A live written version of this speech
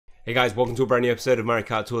Hey guys, welcome to a brand new episode of Mario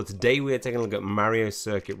Kart Tour. Today we are taking a look at Mario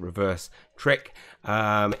Circuit Reverse Trick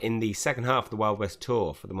in the second half of the Wild West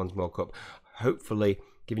Tour for the MONTY World Cup. Hopefully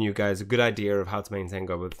giving you guys a good idea of how to maintain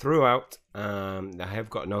combo throughout. I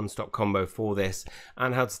have got a non-stop combo for this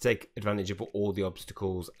and how to take advantage of all the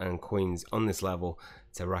obstacles and coins on this level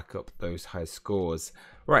to rack up those high scores.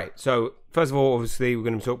 Right, so first of all, obviously we're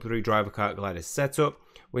going to talk through Driver Kart Glider setup.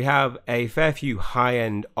 We have a fair few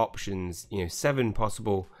high-end options, 7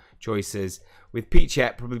 possible choices, with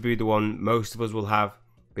Peachette probably be the one most of us will have,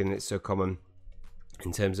 being that it's so common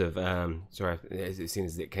in terms of sorry, it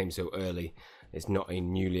seems that it came so early, it's not a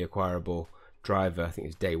newly acquirable driver. I think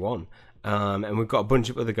it's day one, and we've got a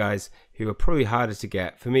bunch of other guys who are probably harder to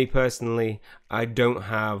get. For me personally, I don't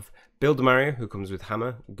have Builder Mario, who comes with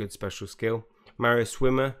Hammer, a good special skill. Mario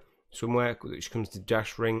Swimwear, which comes to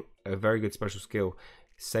Dash Ring, a very good special skill.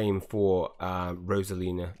 Same for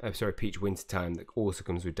Peach Wintertime, that also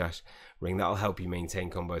comes with Dash Ring. That'll help you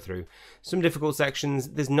maintain combo through some difficult sections.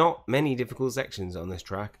 There's not many difficult sections on this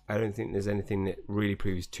track. I don't think there's anything that really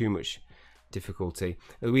proves too much difficulty.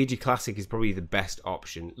 Luigi Classic is probably the best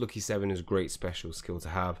option. Lucky 7 is a great special skill to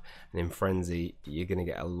have, and in Frenzy you're going to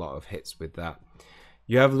get a lot of hits with that.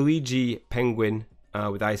 You have Luigi Penguin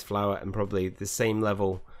with Ice Flower, and probably the same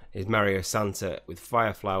level is Mario Santa with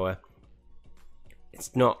Fire Flower.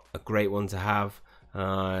 It's not a great one to have,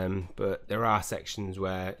 but there are sections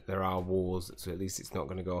where there are walls, so at least it's not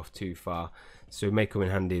going to go off too far, so it may come in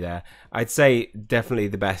handy there. I'd say definitely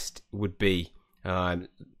the best would be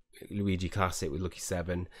Luigi Classic with Lucky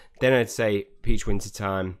 7. Then I'd say Peach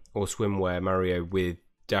Wintertime or Swimwear Mario with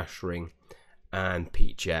Dash Ring and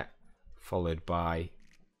Peachette, followed by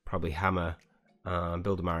probably Hammer,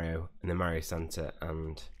 Builder Mario, and then Mario Santa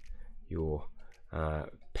and your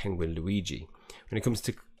Penguin Luigi. When it comes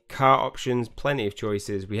to car options, plenty of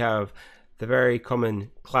choices. We have the very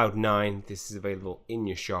common Cloud 9. This is available in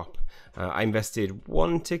your shop. I invested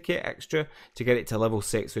 1 ticket extra to get it to level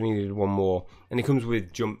 6, so I needed 1 more. And it comes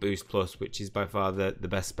with Jump Boost Plus, which is by far the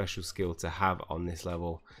best special skill to have on this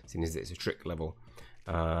level, seeing as it's a trick level.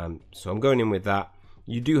 So I'm going in with that.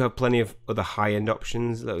 You do have plenty of other high-end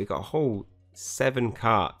options. Look, we've got a whole 7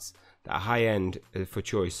 karts that are high-end for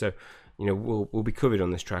choice. So we'll be covered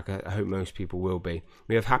on this track. I hope most people will be.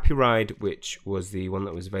 We have Happy Ride, which was the one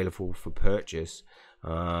that was available for purchase,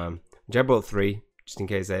 which I bought 3 just in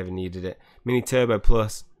case I ever needed it. Mini Turbo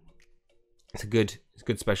Plus, it's a good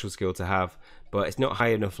special skill to have, but it's not high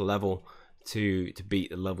enough level to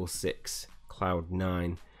beat the level 6 Cloud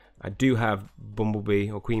 9. I do have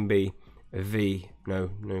Bumblebee or Queen Bee V,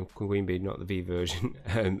 no Queen Bee, not the V version,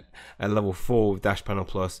 at level 4 with Dash Panel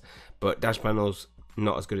Plus, but Dash Panel's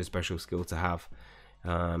not as good a special skill to have.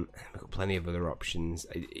 We've got plenty of other options.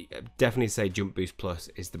 I definitely say Jump Boost Plus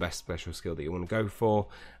is the best special skill that you want to go for,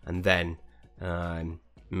 and then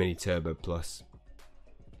Mini Turbo Plus.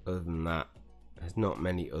 Other than that, there's not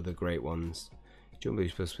many other great ones. Jump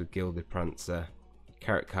Boost Plus with Gilded Prancer.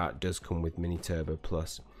 Kart does come with Mini Turbo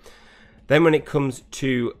Plus. Then when it comes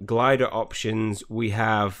to glider options, we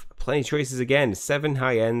have plenty of choices again. 7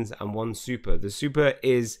 high ends and 1 super. The super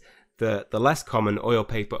is the less common Oil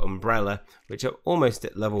Paper Umbrella, which are almost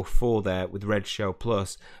at level 4 there with Red Shell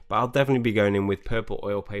Plus, but I'll definitely be going in with Purple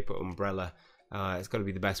Oil Paper Umbrella. It's got to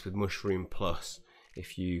be the best with Mushroom Plus.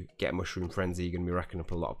 If you get Mushroom Frenzy, you're going to be racking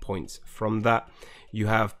up a lot of points from that. You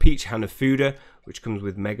have Peach Hanafuda, which comes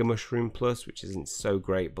with Mega Mushroom Plus, which isn't so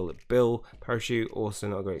great. Bullet Bill Parachute, also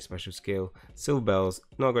not a great special skill. Silver Bells,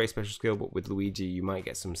 not a great special skill, but with Luigi you might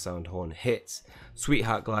get some Sound Horn hits.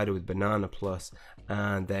 Sweetheart Glider with Banana Plus,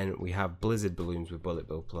 and then we have Blizzard Balloons with Bullet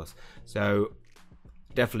Bill Plus. So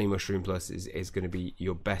definitely Mushroom Plus is going to be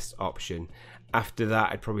your best option. After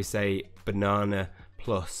that, I'd probably say Banana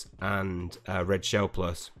Plus and Red Shell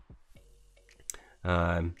Plus,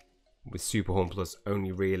 with Super Horn Plus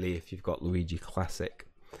only really if you've got Luigi Classic.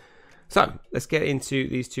 So let's get into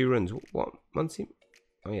these 2 runs. What, Monty?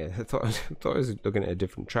 Oh yeah, I thought I was looking at a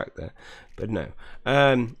different track there, but no.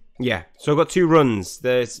 Yeah, so I've got 2 runs.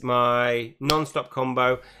 There's my non-stop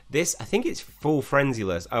combo. This, I think it's full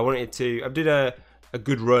frenzy-less. I did a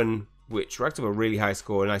good run which racked up a really high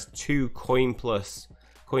score, a nice 2 coin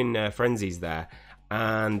frenzies there.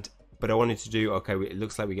 But I wanted to do, okay, it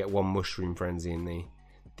looks like we get 1 mushroom frenzy in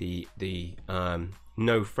the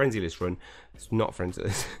no frenzy-less run. It's not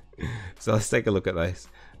frenzy-less. So let's take a look at this.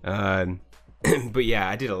 But yeah,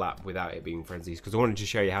 I did a lap without it being frenzies because I wanted to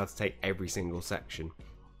show you how to take every single section.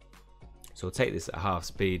 So I'll take this at half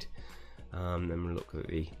speed, then we'll look at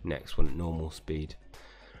the next one at normal speed.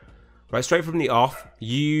 Right, straight from the off,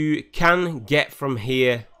 you can get from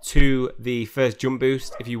here to the first jump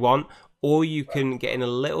boost if you want, or you can get in a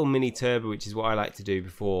little mini turbo, which is what I like to do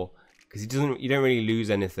before, because you don't really lose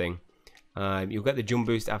anything. You'll get the jump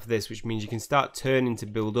boost after this, which means you can start turning to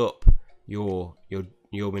build up your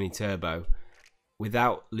mini turbo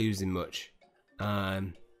without losing much.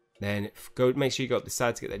 Then go make sure you go up the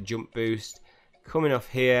side to get that jump boost. Coming off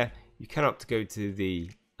here, you can opt to go to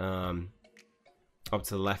the up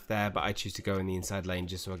to the left there, but I choose to go in the inside lane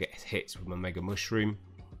just so I get hits with my mega mushroom,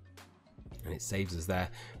 and it saves us there.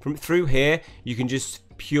 From through here, you can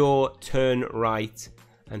just pure turn right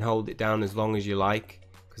and hold it down as long as you like,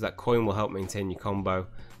 because that coin will help maintain your combo.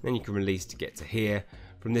 Then you can release to get to here.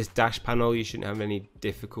 From this dash panel, you shouldn't have any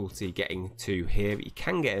difficulty getting to here, but you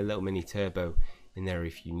can get a little mini turbo in there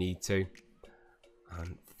if you need to. I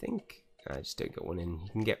think I just don't get one in. You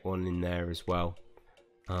can get one in there as well,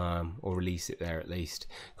 or release it there at least.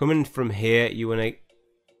 Coming from here, you want to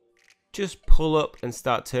just pull up and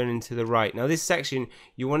start turning to the right. Now this section,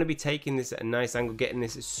 you want to be taking this at a nice angle, getting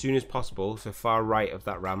this as soon as possible, so far right of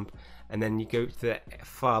that ramp, and then you go to the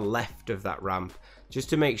far left of that ramp, just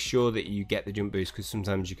to make sure that you get the jump boost, because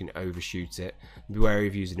sometimes you can overshoot it. Be wary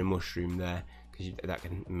of using a mushroom there, because that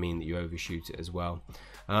can mean that you overshoot it as well.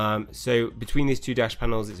 So between these two dash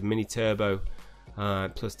panels, it's a mini turbo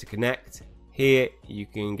plus to connect. Here you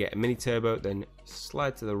can get a mini turbo, then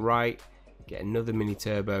slide to the right, get another mini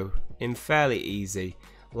turbo in fairly easy,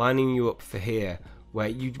 lining you up for here, where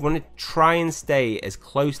you want to try and stay as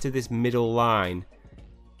close to this middle line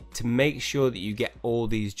to make sure that you get all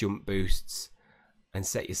these jump boosts and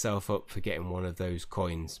set yourself up for getting one of those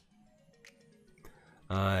coins.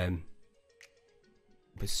 But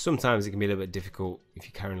sometimes it can be a little bit difficult if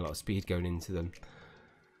you're carrying a lot of speed going into them.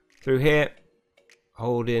 Through here,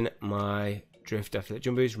 holding my drift after that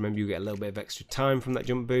jump boost. Remember, you get a little bit of extra time from that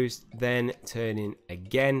jump boost. Then turning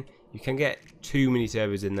again. You can get 2 mini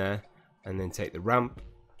turbos in there, and then take the ramp.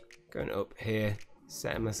 Going up here,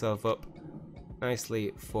 setting myself up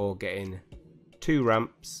nicely for getting 2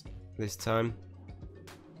 ramps this time,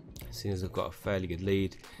 as soon as I've got a fairly good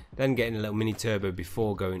lead. Then getting a little mini turbo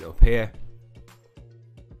before going up here.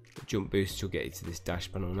 The jump boost will get you to this dash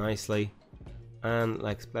panel nicely, and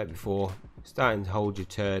like I explained before, starting to hold your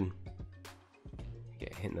turn.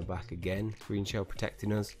 Get hit in the back again, green shell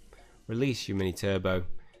protecting us. Release your mini turbo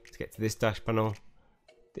to get to this dash panel.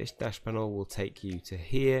 This dash panel will take you to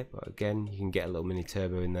here, but again you can get a little mini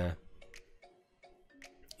turbo in there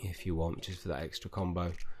if you want, just for that extra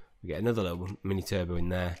combo. We get another little mini turbo in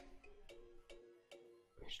there,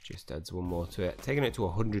 which just adds one more to it, taking it to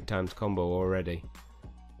 100 times combo already.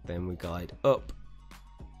 Then we glide up,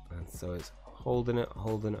 and so it's holding it,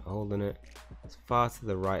 holding it, holding it as far to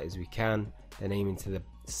the right as we can, then aiming to the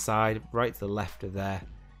side, right to the left of there,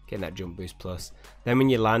 getting that jump boost plus. Then when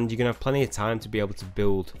you land, you're going to have plenty of time to be able to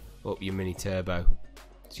build up your mini turbo,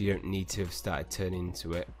 so you don't need to have started turning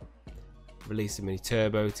into it. Release the mini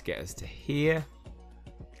turbo to get us to here,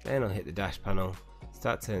 then I'll hit the dash panel,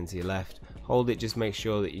 start turning to your left, hold it, just make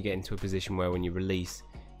sure that you get into a position where when you release,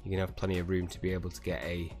 you're going to have plenty of room to be able to get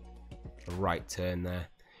a right turn there.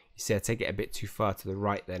 You see I take it a bit too far to the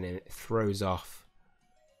right then, and it throws off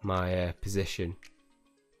my position.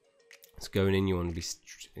 It's going in, you want to be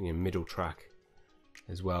in your middle track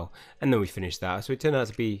as well. And then we finished that. So it turned out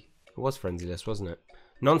to be, it was Frenzy-less, wasn't it?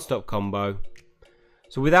 Non-stop combo.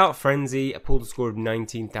 So without Frenzy, I pulled a score of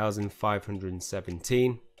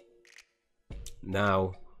 19,517.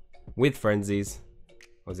 Now, with Frenzies,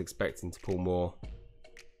 I was expecting to pull more.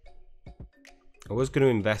 I was going to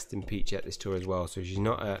invest in Peach at this tour as well, so she's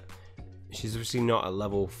obviously not at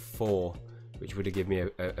level 4, which would have given me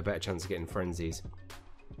a better chance of getting Frenzies.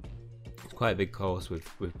 It's quite a big course with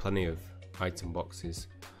plenty of item boxes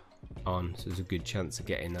on, so there's a good chance of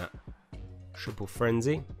getting that triple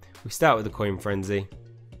Frenzy. We start with the coin Frenzy.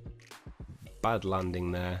 Bad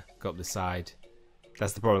landing there, got up the side.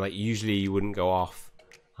 That's the problem, like usually you wouldn't go off,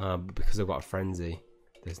 but because I've got a Frenzy,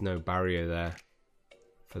 there's no barrier there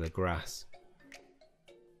for the grass.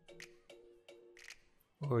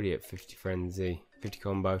 Already at 50 Frenzy, 50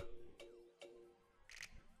 combo.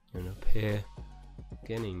 And up here,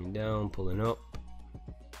 getting down, pulling up.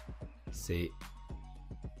 See,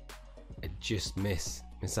 I just miss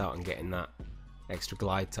out on getting that extra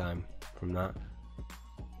glide time from that.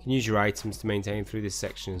 You can use your items to maintain through this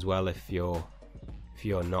section as well if you're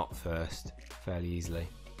not first, fairly easily.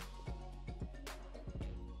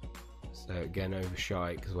 So again,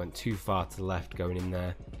 overshot it because I went too far to the left going in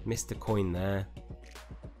there. Missed the coin there.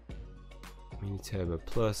 Mini turbo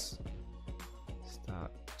plus.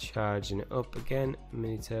 Start charging it up again.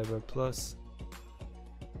 Mini turbo plus.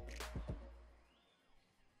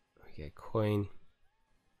 We get a coin.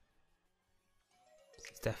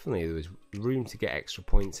 definitely, there was room to get extra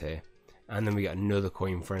points here. And then we got another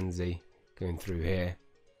coin frenzy going through here.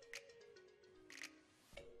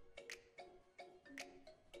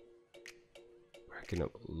 Racking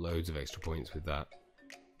up loads of extra points with that.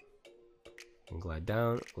 And glide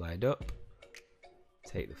down, glide up.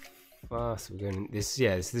 Take the fast. We're going this.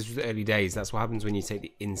 Yeah, this was the early days. That's what happens when you take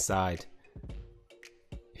the inside.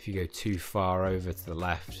 If you go too far over to the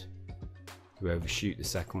left, you overshoot the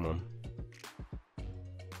second one.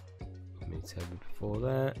 Mini turbo before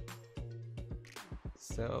that.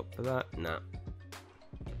 Set up for that. Nah.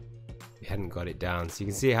 We hadn't got it down, so you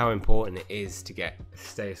can see how important it is to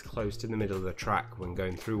stay as close to the middle of the track when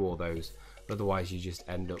going through all those. Otherwise, you just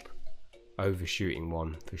end up overshooting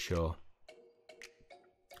one for sure.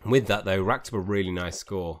 And with that though, racked up a really nice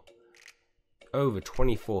score. Over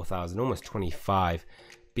 24,000, almost 25.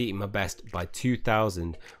 Beating my best by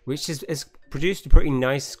 2,000, which has produced a pretty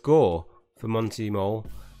nice score for Monty Mole.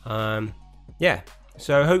 Yeah,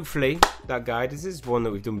 so hopefully that guide, this is one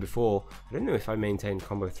that we've done before. I don't know if I maintained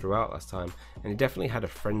combo throughout last time, and it definitely had a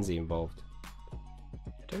frenzy involved.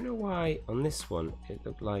 I don't know why on this one it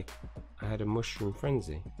looked like I had a mushroom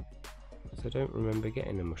frenzy, because I don't remember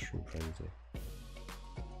getting a mushroom frenzy.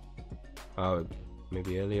 Oh,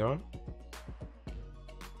 maybe earlier on?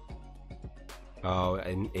 Oh,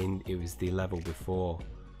 and it was the level before.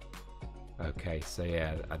 Okay, so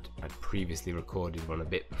yeah, I'd previously recorded one a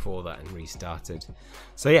bit before that and restarted.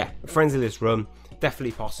 So yeah, a frenzy-less run,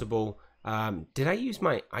 definitely possible. Did I use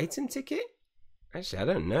my item ticket? Actually, I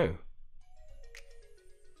don't know.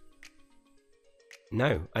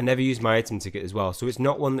 No, I never used my item ticket as well. So it's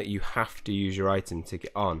not one that you have to use your item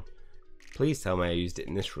ticket on. Please tell me I used it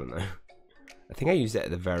in this run though. I think I used it at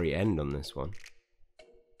the very end on this one.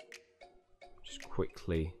 Just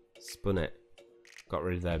quickly spun it, got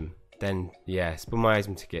rid of them. Then yeah, spun my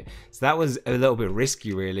item ticket. So that was a little bit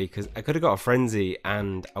risky really, because I could have got a frenzy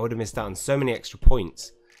and I would have missed out on so many extra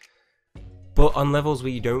points. But on levels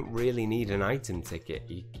where you don't really need an item ticket,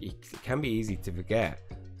 it can be easy to forget.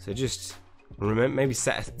 So just remember, maybe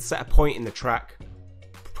set a point in the track,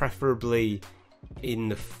 preferably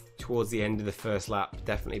towards the end of the first lap,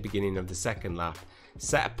 definitely beginning of the second lap.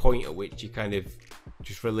 Set a point at which you kind of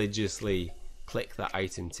just religiously click that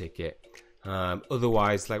item ticket.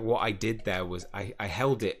 Otherwise, like what I did there was I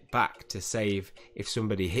held it back to save if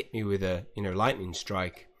somebody hit me with a lightning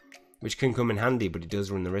strike, which can come in handy, but it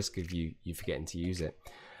does run the risk of you forgetting to use it.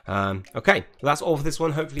 Okay, well, that's all for this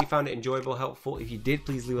one. Hopefully you found it enjoyable, helpful. If you did,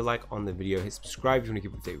 please leave a like on the video, hit subscribe if you want to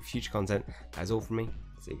keep up to date with future content. That's all from me.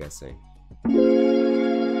 See you guys soon.